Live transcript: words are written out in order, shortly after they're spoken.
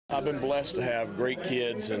I've been blessed to have great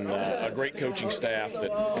kids and a great coaching staff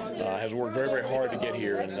that has worked very, very hard to get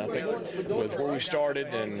here. And I think with where we started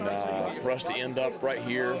and for us to end up right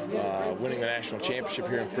here, winning the national championship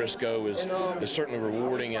here in Frisco is certainly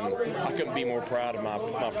rewarding. And I couldn't be more proud of my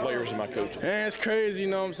players and my coaches. Man, it's crazy, you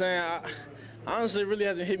know what I'm saying? Honestly, it really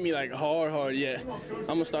hasn't hit me like hard yet. I'm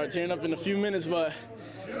going to start tearing up in a few minutes, but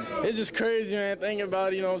it's just crazy, man, thinking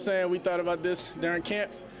about it, you know what I'm saying? We thought about this during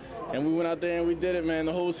camp. And we went out there and we did it, man.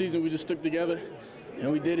 The whole season we just stuck together and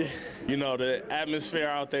we did it. You know, the atmosphere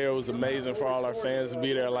out there was amazing for all our fans to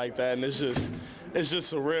be there like that, and it's just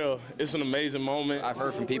surreal. It's an amazing moment. I've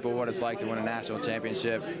heard from people what it's like to win a national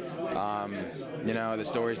championship. You know, the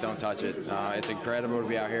stories don't touch it. It's incredible to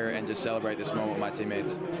be out here and just celebrate this moment with my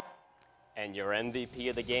teammates. And your MVP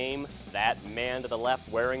of the game, that man to the left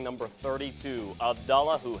wearing number 32,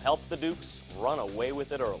 Abdullah, who helped the Dukes run away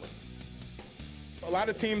with it early. A lot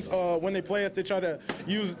of teams, when they play us, they try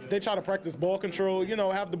to practice ball control, you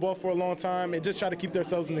know, have the ball for a long time and just try to keep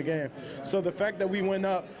themselves in the game. So the fact that we went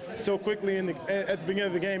up so quickly at the beginning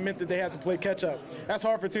of the game meant that they had to play catch up. That's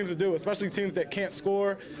hard for teams to do, especially teams that can't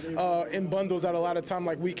score in bundles at a lot of time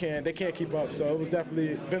like we can. They can't keep up, so it was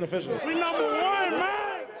definitely beneficial. We number one,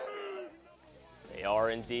 man! They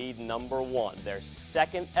are indeed number one, their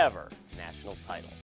second ever national title.